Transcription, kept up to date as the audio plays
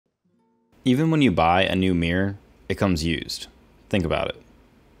Even when you buy a new mirror, it comes used. Think about it.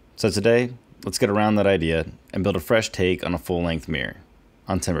 So today, let's get around that idea and build a fresh take on a full-length mirror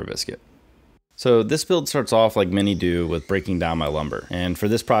on Timber Biscuit. So this build starts off like many do with breaking down my lumber. And for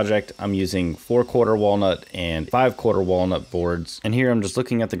this project, I'm using 4/4 walnut and 5/4 walnut boards. And here I'm just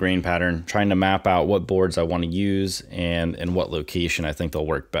looking at the grain pattern, trying to map out what boards I want to use and in what location I think they'll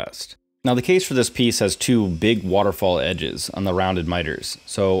work best. Now the case for this piece has two big waterfall edges on the rounded miters,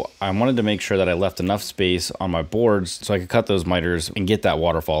 so I wanted to make sure that I left enough space on my boards so I could cut those miters and get that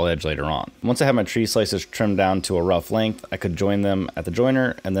waterfall edge later on. Once I had my tree slices trimmed down to a rough length, I could join them at the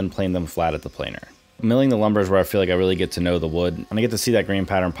joiner and then plane them flat at the planer. Milling the lumber is where I feel like I really get to know the wood, and I get to see that grain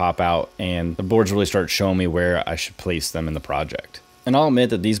pattern pop out, and the boards really start showing me where I should place them in the project. And I'll admit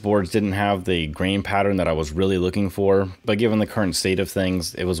that these boards didn't have the grain pattern that I was really looking for, but given the current state of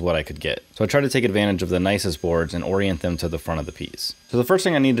things, it was what I could get. So I tried to take advantage of the nicest boards and orient them to the front of the piece. So the first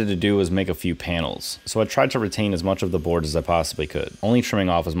thing I needed to do was make a few panels. So I tried to retain as much of the board as I possibly could, only trimming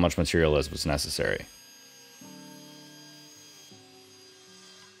off as much material as was necessary.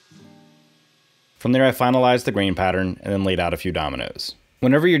 From there I finalized the grain pattern and then laid out a few dominoes.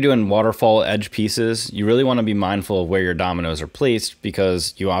 Whenever you're doing waterfall edge pieces, you really want to be mindful of where your dominoes are placed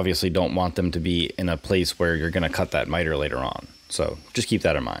because you obviously don't want them to be in a place where you're going to cut that miter later on. So just keep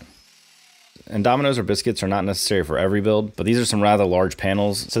that in mind. And dominoes or biscuits are not necessary for every build, but these are some rather large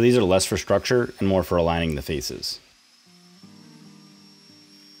panels, so these are less for structure and more for aligning the faces.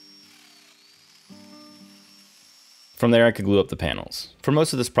 From there, I could glue up the panels. For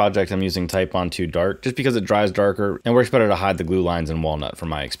most of this project, I'm using Titebond 2 Dark just because it dries darker and works better to hide the glue lines in walnut from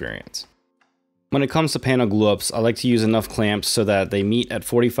my experience. When it comes to panel glue ups, I like to use enough clamps so that they meet at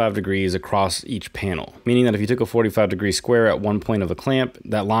 45 degrees across each panel, meaning that if you took a 45-degree square at one point of a clamp,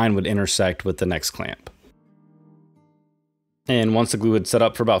 that line would intersect with the next clamp. And once the glue had set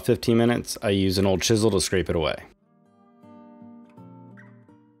up for about 15 minutes, I use an old chisel to scrape it away.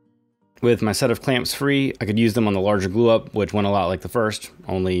 With my set of clamps free, I could use them on the larger glue up, which went a lot like the first,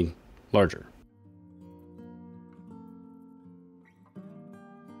 only larger.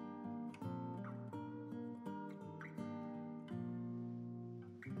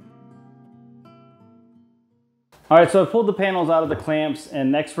 All right, so I've pulled the panels out of the clamps,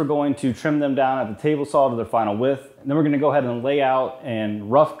 and next we're going to trim them down at the table saw to their final width. And then we're gonna go ahead and lay out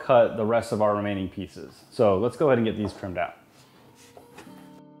and rough cut the rest of our remaining pieces. So let's go ahead and get these trimmed out.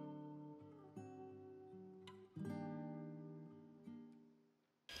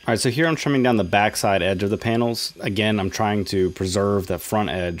 All right, so here I'm trimming down the backside edge of the panels. Again, I'm trying to preserve that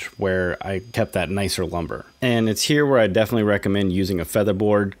front edge where I kept that nicer lumber. And it's here where I definitely recommend using a feather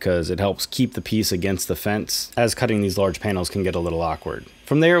board because it helps keep the piece against the fence, as cutting these large panels can get a little awkward.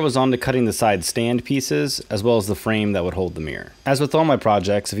 From there, it was on to cutting the side stand pieces, as well as the frame that would hold the mirror. As with all my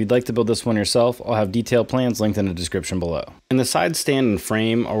projects, if you'd like to build this one yourself, I'll have detailed plans linked in the description below. And the side stand and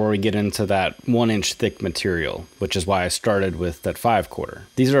frame are where we get into that 1-inch thick material, which is why I started with that 5/4.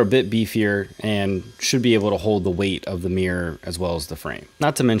 These are a bit beefier and should be able to hold the weight of the mirror as well as the frame.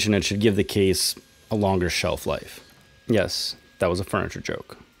 Not to mention it should give the case a longer shelf life. Yes, that was a furniture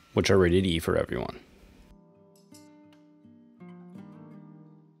joke, which are rated E for everyone.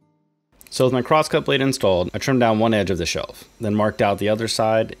 So with my crosscut blade installed, I trimmed down one edge of the shelf, then marked out the other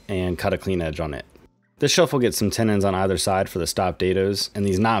side and cut a clean edge on it. This shelf will get some tenons on either side for the stop dados, and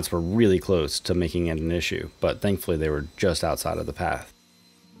these knots were really close to making it an issue, but thankfully they were just outside of the path.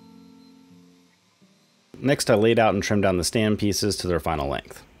 Next, I laid out and trimmed down the stand pieces to their final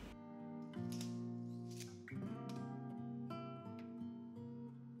length.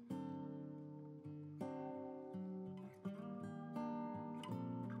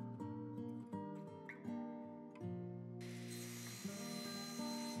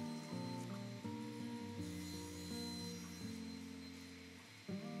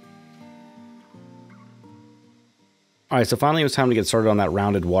 Alright, so finally it was time to get started on that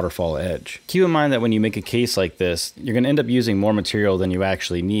rounded waterfall edge. Keep in mind that when you make a case like this, you're going to end up using more material than you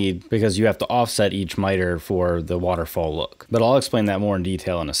actually need because you have to offset each miter for the waterfall look. But I'll explain that more in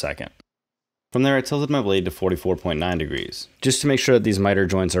detail in a second. From there I tilted my blade to 44.9 degrees, just to make sure that these miter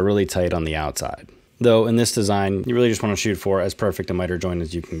joints are really tight on the outside. Though in this design, you really just want to shoot for as perfect a miter joint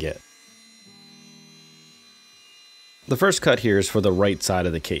as you can get. The first cut here is for the right side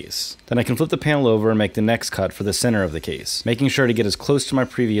of the case. Then I can flip the panel over and make the next cut for the center of the case, making sure to get as close to my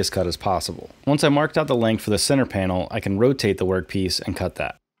previous cut as possible. Once I marked out the length for the center panel, I can rotate the workpiece and cut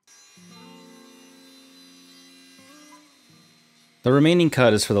that. The remaining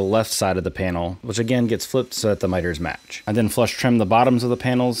cut is for the left side of the panel, which again gets flipped so that the miters match. I then flush trim the bottoms of the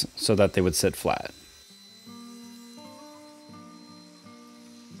panels so that they would sit flat.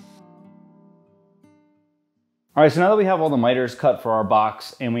 All right, so now that we have all the miters cut for our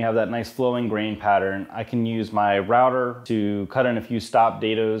box and we have that nice flowing grain pattern, I can use my router to cut in a few stop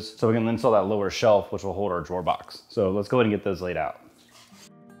dados so we can install that lower shelf, which will hold our drawer box. So let's go ahead and get those laid out.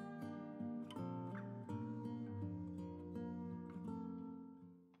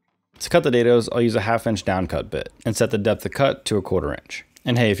 To cut the dados, I'll use a 1/2 inch down cut bit and set the depth of cut to a 1/4 inch.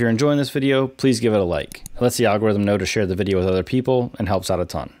 And hey, if you're enjoying this video, please give it a like. It lets the algorithm know to share the video with other people and helps out a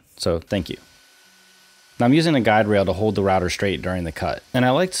ton. So thank you. Now I'm using a guide rail to hold the router straight during the cut. And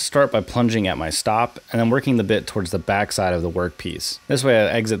I like to start by plunging at my stop and then working the bit towards the back side of the workpiece. This way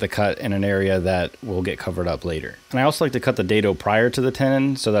I exit the cut in an area that will get covered up later. And I also like to cut the dado prior to the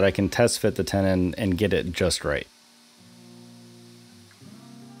tenon so that I can test fit the tenon and get it just right.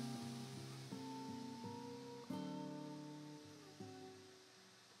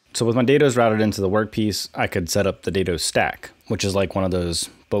 So with my dados routed into the workpiece, I could set up the dado stack, which is like one of those,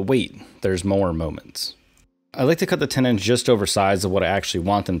 but wait, there's more moments. I like to cut the tenons just oversized of what I actually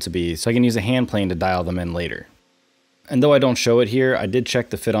want them to be, so I can use a hand plane to dial them in later. And though I don't show it here, I did check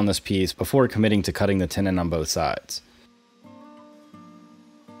the fit on this piece before committing to cutting the tenon on both sides.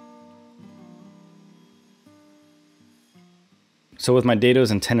 So with my dados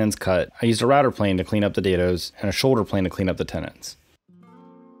and tenons cut, I used a router plane to clean up the dados and a shoulder plane to clean up the tenons.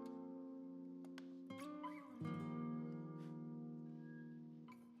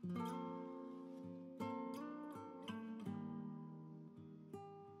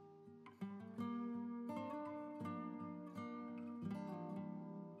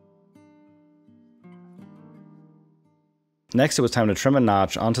 Next, it was time to trim a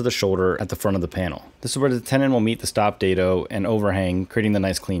notch onto the shoulder at the front of the panel. This is where the tenon will meet the stop dado and overhang, creating the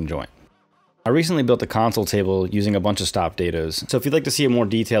nice clean joint. I recently built a console table using a bunch of stop dados, so if you'd like to see a more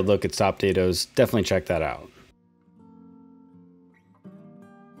detailed look at stop dados, definitely check that out.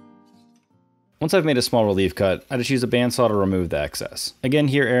 Once I've made a small relief cut, I just use a bandsaw to remove the excess. Again,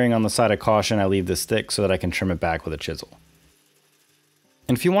 here erring on the side of caution, I leave this thick so that I can trim it back with a chisel.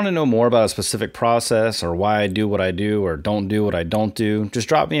 And if you want to know more about a specific process or why I do what I do or don't do what I don't do, just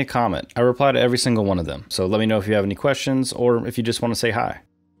drop me a comment. I reply to every single one of them. So let me know if you have any questions or if you just want to say hi.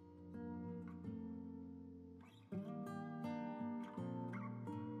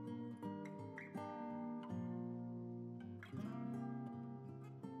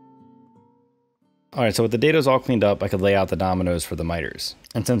 Alright, so with the dados all cleaned up, I could lay out the dominoes for the miters.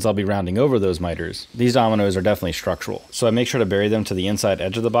 And since I'll be rounding over those miters, these dominoes are definitely structural, so I make sure to bury them to the inside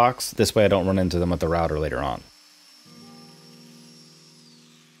edge of the box, this way I don't run into them with the router later on.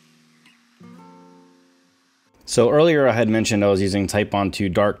 So earlier I had mentioned I was using Titebond 2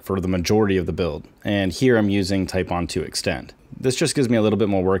 Dark for the majority of the build, and here I'm using Titebond 2 Extend. This just gives me a little bit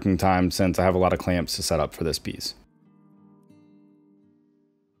more working time since I have a lot of clamps to set up for this piece.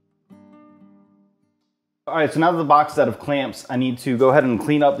 Alright, so now that the box is out of clamps, I need to go ahead and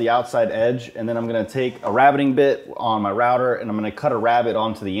clean up the outside edge, and then I'm going to take a rabbiting bit on my router and I'm going to cut a rabbet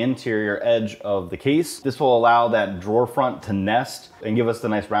onto the interior edge of the case. This will allow that drawer front to nest and give us the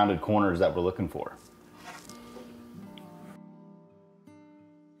nice rounded corners that we're looking for.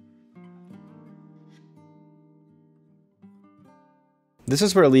 This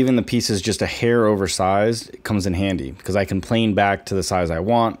is where leaving the pieces just a hair oversized comes in handy, because I can plane back to the size I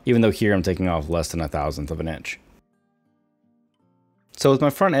want, even though here I'm taking off less than 1/1000th of an inch. So with my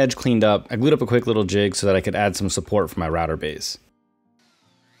front edge cleaned up, I glued up a quick little jig so that I could add some support for my router base.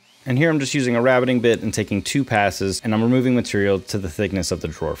 And here I'm just using a rabbiting bit and taking 2 passes, and I'm removing material to the thickness of the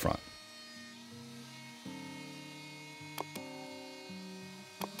drawer front.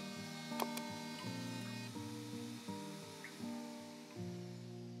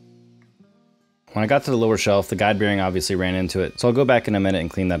 When I got to the lower shelf, the guide bearing obviously ran into it, so I'll go back in a minute and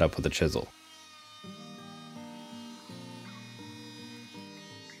clean that up with a chisel.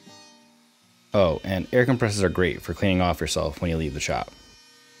 Oh, and air compressors are great for cleaning off yourself when you leave the shop.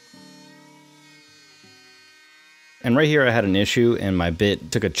 And right here I had an issue and my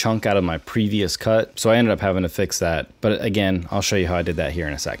bit took a chunk out of my previous cut, so I ended up having to fix that. But again, I'll show you how I did that here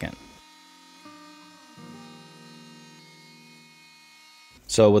in a second.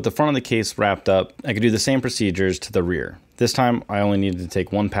 So with the front of the case wrapped up, I could do the same procedures to the rear. This time I only needed to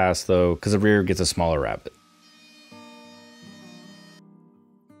take 1 pass though, because the rear gets a smaller rabbet.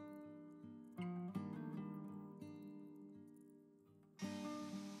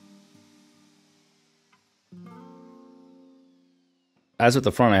 As with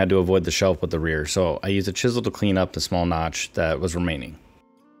the front, I had to avoid the shelf with the rear, so I used a chisel to clean up the small notch that was remaining.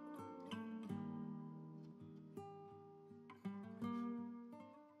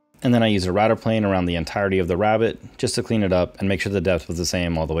 And then I used a router plane around the entirety of the rabbet just to clean it up and make sure the depth was the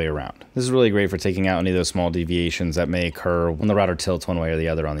same all the way around. This is really great for taking out any of those small deviations that may occur when the router tilts one way or the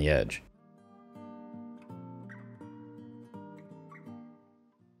other on the edge.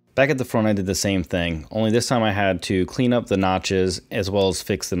 Back at the front I did the same thing, only this time I had to clean up the notches as well as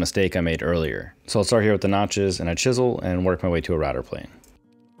fix the mistake I made earlier. So I'll start here with the notches and a chisel and work my way to a router plane.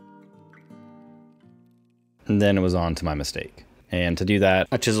 And then it was on to my mistake. And to do that,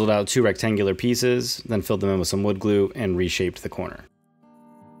 I chiseled out 2 rectangular pieces, then filled them in with some wood glue and reshaped the corner.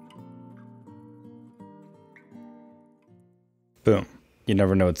 Boom. You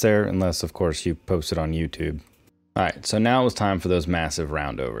never know it's there unless, of course, you post it on YouTube. Alright, so now it was time for those massive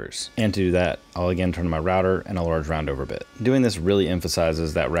roundovers. And to do that, I'll again turn to my router and a large roundover bit. Doing this really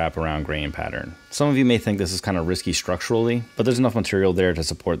emphasizes that wraparound grain pattern. Some of you may think this is kind of risky structurally, but there's enough material there to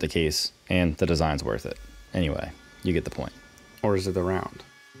support the case, and the design's worth it. Anyway, you get the point. Or is it the round?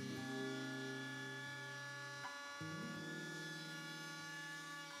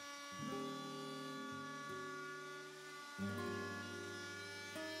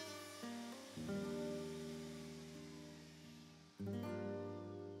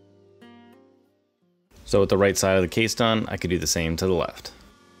 So with the right side of the case done, I could do the same to the left.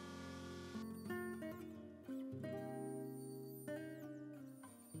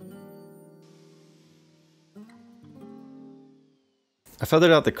 I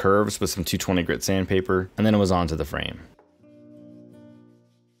feathered out the curves with some 220 grit sandpaper, and then it was on to the frame.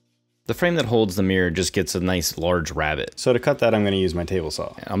 The frame that holds the mirror just gets a nice large rabbet. So to cut that, I'm going to use my table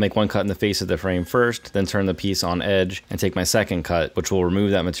saw. I'll make one cut in the face of the frame first, then turn the piece on edge and take my second cut, which will remove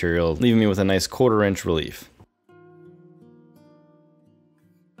that material, leaving me with a nice 1/4 inch relief.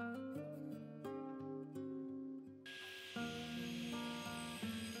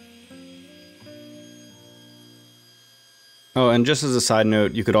 Oh, and just as a side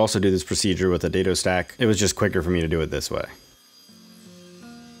note, you could also do this procedure with a dado stack. It was just quicker for me to do it this way.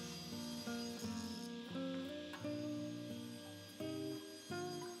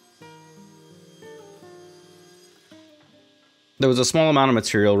 There was a small amount of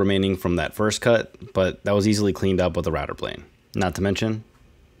material remaining from that first cut, but that was easily cleaned up with a router plane. Not to mention,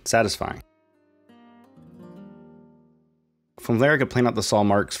 satisfying. From there I could plane out the saw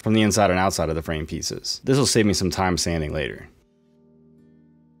marks from the inside and outside of the frame pieces. This will save me some time sanding later.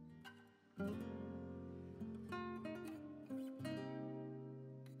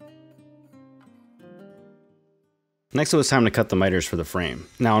 Next it was time to cut the miters for the frame.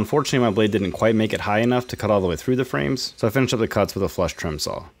 Now unfortunately my blade didn't quite make it high enough to cut all the way through the frames, so I finished up the cuts with a flush trim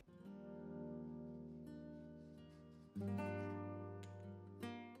saw.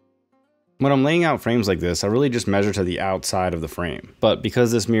 When I'm laying out frames like this, I really just measure to the outside of the frame. But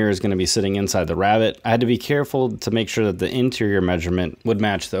because this mirror is going to be sitting inside the rabbet, I had to be careful to make sure that the interior measurement would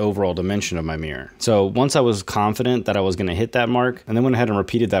match the overall dimension of my mirror. So once I was confident that I was going to hit that mark, I then went ahead and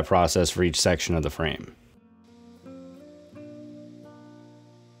repeated that process for each section of the frame.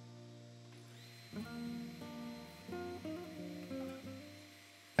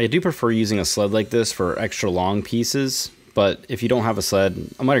 I do prefer using a sled like this for extra long pieces, but if you don't have a sled,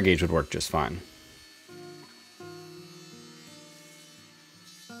 a miter gauge would work just fine.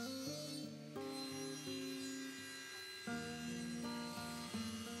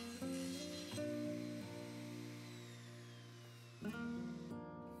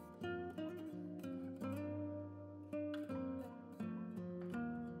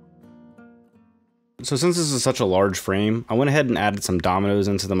 So since this is such a large frame, I went ahead and added some dominoes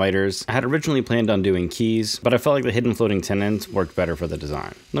into the miters. I had originally planned on doing keys, but I felt like the hidden floating tin ends worked better for the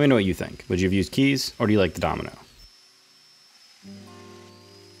design. Let me know what you think. Would you have used keys, or do you like the domino?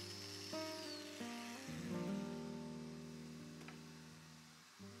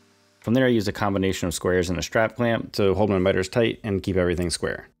 From there I used a combination of squares and a strap clamp to hold my miters tight and keep everything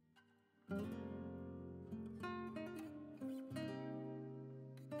square.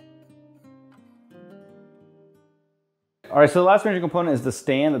 All right, so the last major component is the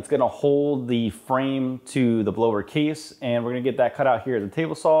stand that's gonna hold the frame to the blower case, and we're gonna get that cut out here at the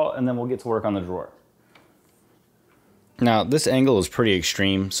table saw, and then we'll get to work on the drawer. Now, this angle is pretty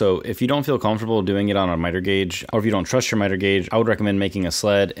extreme, so if you don't feel comfortable doing it on a miter gauge, or if you don't trust your miter gauge, I would recommend making a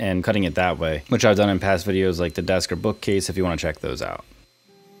sled and cutting it that way, which I've done in past videos like the desk or bookcase if you wanna check those out.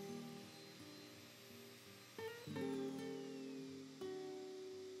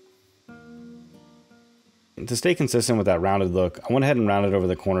 To stay consistent with that rounded look, I went ahead and rounded over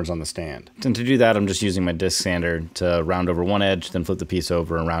the corners on the stand. And to do that, I'm just using my disc sander to round over one edge, then flip the piece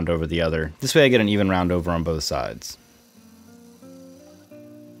over and round over the other. This way I get an even round over on both sides.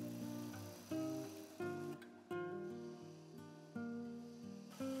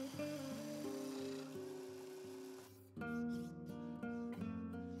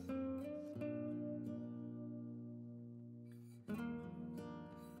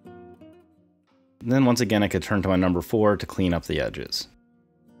 Then once again I could turn to my number 4 to clean up the edges.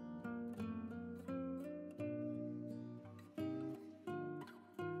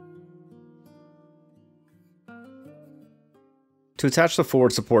 To attach the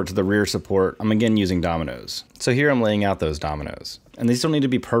forward support to the rear support, I'm again using dominoes. So here I'm laying out those dominoes. And these don't need to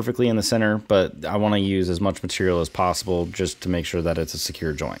be perfectly in the center, but I want to use as much material as possible just to make sure that it's a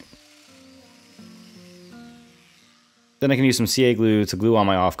secure joint. Then I can use some CA glue to glue on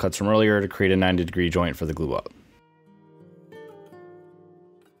my offcuts from earlier to create a 90-degree joint for the glue up.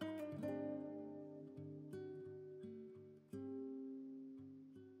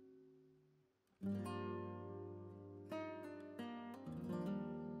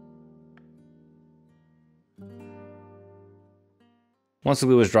 Once the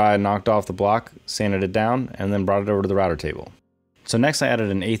glue was dry, I knocked off the block, sanded it down, and then brought it over to the router table. So next I added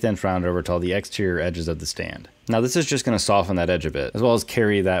an 1/8 inch round over to all the exterior edges of the stand. Now this is just going to soften that edge a bit, as well as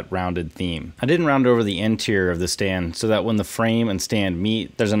carry that rounded theme. I didn't round over the interior of the stand so that when the frame and stand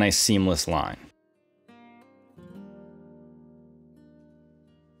meet, there's a nice seamless line.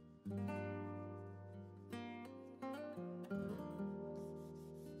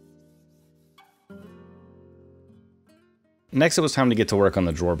 Next it was time to get to work on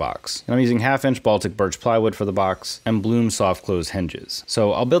the drawer box. And I'm using 1/2 inch Baltic birch plywood for the box and Bloom soft close hinges.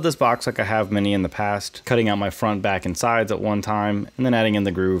 So I'll build this box like I have many in the past, cutting out my front, back, and sides at one time, and then adding in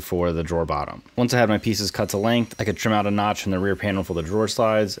the groove for the drawer bottom. Once I had my pieces cut to length, I could trim out a notch in the rear panel for the drawer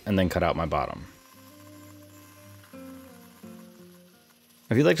slides and then cut out my bottom.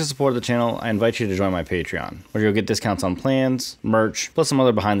 If you'd like to support the channel, I invite you to join my Patreon, where you'll get discounts on plans, merch, plus some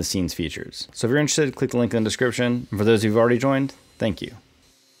other behind the scenes features. So if you're interested, click the link in the description. And for those who've already joined, thank you.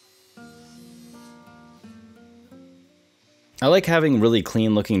 I like having really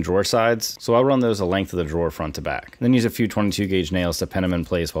clean looking drawer sides, so I'll run those the length of the drawer front to back. Then use a few 22 gauge nails to pin them in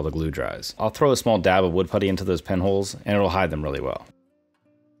place while the glue dries. I'll throw a small dab of wood putty into those pinholes, and it'll hide them really well.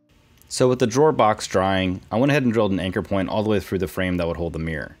 So with the drawer box drying, I went ahead and drilled an anchor point all the way through the frame that would hold the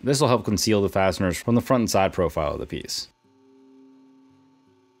mirror. This will help conceal the fasteners from the front and side profile of the piece.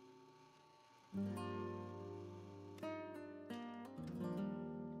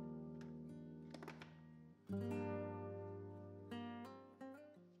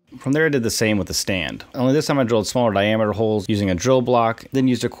 From there I did the same with the stand, only this time I drilled smaller diameter holes using a drill block, then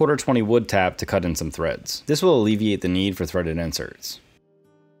used a 1/4-20 wood tap to cut in some threads. This will alleviate the need for threaded inserts.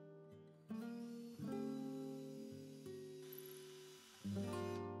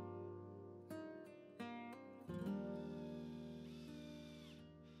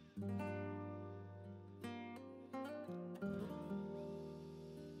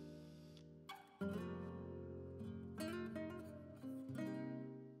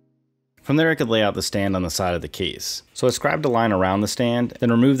 From there I could lay out the stand on the side of the case. So I scribed a line around the stand,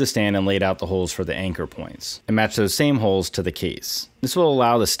 then removed the stand and laid out the holes for the anchor points, and matched those same holes to the case. This will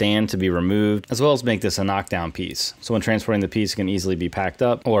allow the stand to be removed, as well as make this a knockdown piece. So when transporting the piece it can easily be packed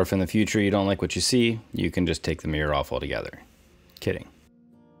up, or if in the future you don't like what you see, you can just take the mirror off altogether. Kidding.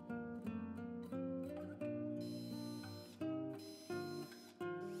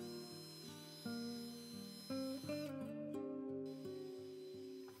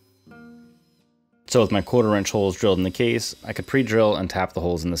 So with my 1/4 inch holes drilled in the case, I could pre-drill and tap the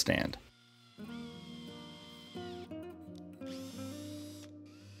holes in the stand.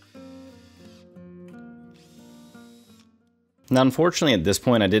 Now unfortunately at this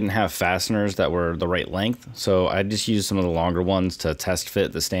point I didn't have fasteners that were the right length, so I just used some of the longer ones to test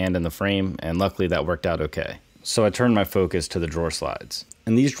fit the stand and the frame, and luckily that worked out okay. So I turned my focus to the drawer slides.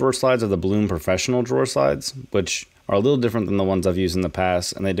 And these drawer slides are the Bloom Professional drawer slides, which are a little different than the ones I've used in the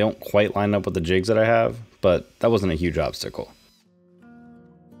past, and they don't quite line up with the jigs that I have, but that wasn't a huge obstacle.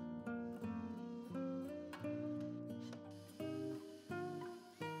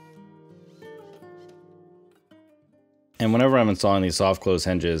 And whenever I'm installing these soft close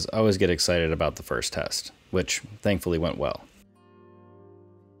hinges, I always get excited about the first test, which thankfully went well.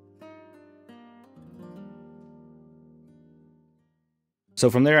 So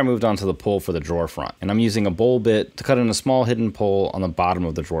from there I moved on to the pull for the drawer front, and I'm using a bowl bit to cut in a small hidden pull on the bottom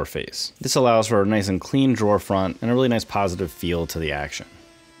of the drawer face. This allows for a nice and clean drawer front and a really nice positive feel to the action.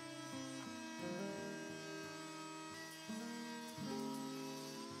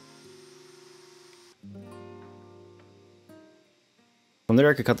 From there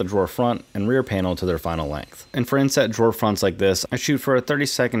I could cut the drawer front and rear panel to their final length. And for inset drawer fronts like this, I shoot for a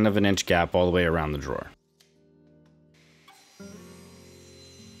 32nd of an inch gap all the way around the drawer.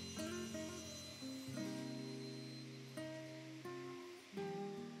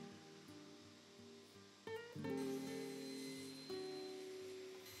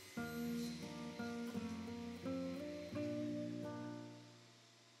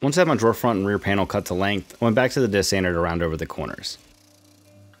 Once I had my drawer front and rear panel cut to length, I went back to the disc sander to round over the corners.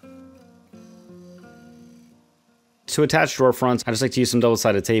 To attach drawer fronts, I just like to use some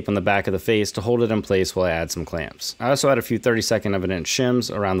double-sided tape on the back of the face to hold it in place while I add some clamps. I also add a few 30-second evident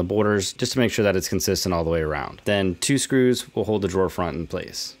shims around the borders just to make sure that it's consistent all the way around. Then 2 screws will hold the drawer front in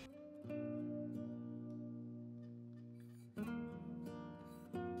place.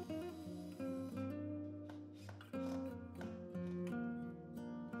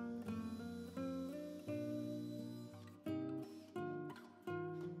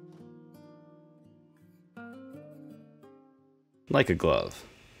 Like a glove.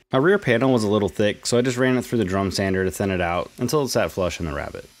 My rear panel was a little thick, so I just ran it through the drum sander to thin it out until it sat flush in the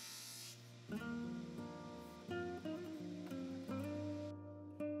rabbet.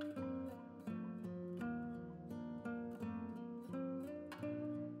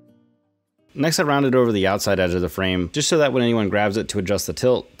 Next, I rounded over the outside edge of the frame, just so that when anyone grabs it to adjust the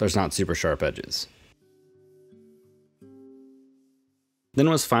tilt, there's not super sharp edges. Then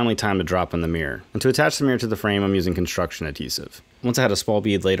it was finally time to drop in the mirror, and to attach the mirror to the frame I'm using construction adhesive. Once I had a small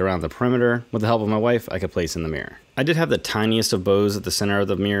bead laid around the perimeter, with the help of my wife, I could place in the mirror. I did have the tiniest of bows at the center of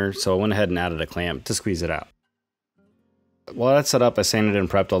the mirror, so I went ahead and added a clamp to squeeze it out. While that's set up, I sanded and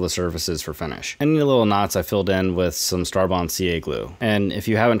prepped all the surfaces for finish. Any little knots I filled in with some Starbond CA glue. And if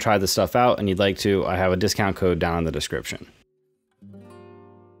you haven't tried this stuff out and you'd like to, I have a discount code down in the description.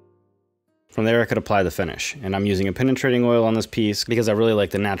 From there I could apply the finish, and I'm using a penetrating oil on this piece because I really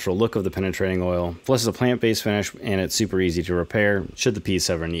like the natural look of the penetrating oil. Plus it's a plant-based finish and it's super easy to repair should the piece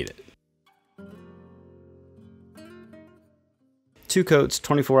ever need it. 2 coats,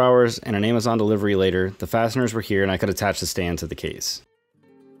 24 hours, and an Amazon delivery later, the fasteners were here and I could attach the stand to the case.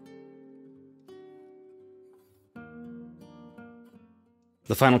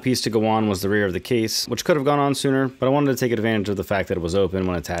 The final piece to go on was the rear of the case, which could have gone on sooner, but I wanted to take advantage of the fact that it was open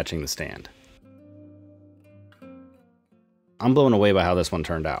when attaching the stand. I'm blown away by how this one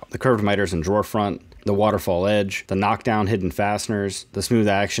turned out. The curved miters and drawer front, the waterfall edge, the knockdown hidden fasteners, the smooth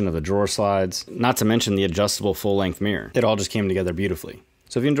action of the drawer slides, not to mention the adjustable full-length mirror. It all just came together beautifully.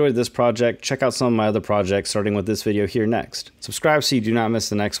 So if you enjoyed this project, check out some of my other projects starting with this video here next. Subscribe so you do not miss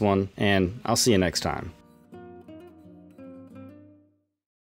the next one, and I'll see you next time.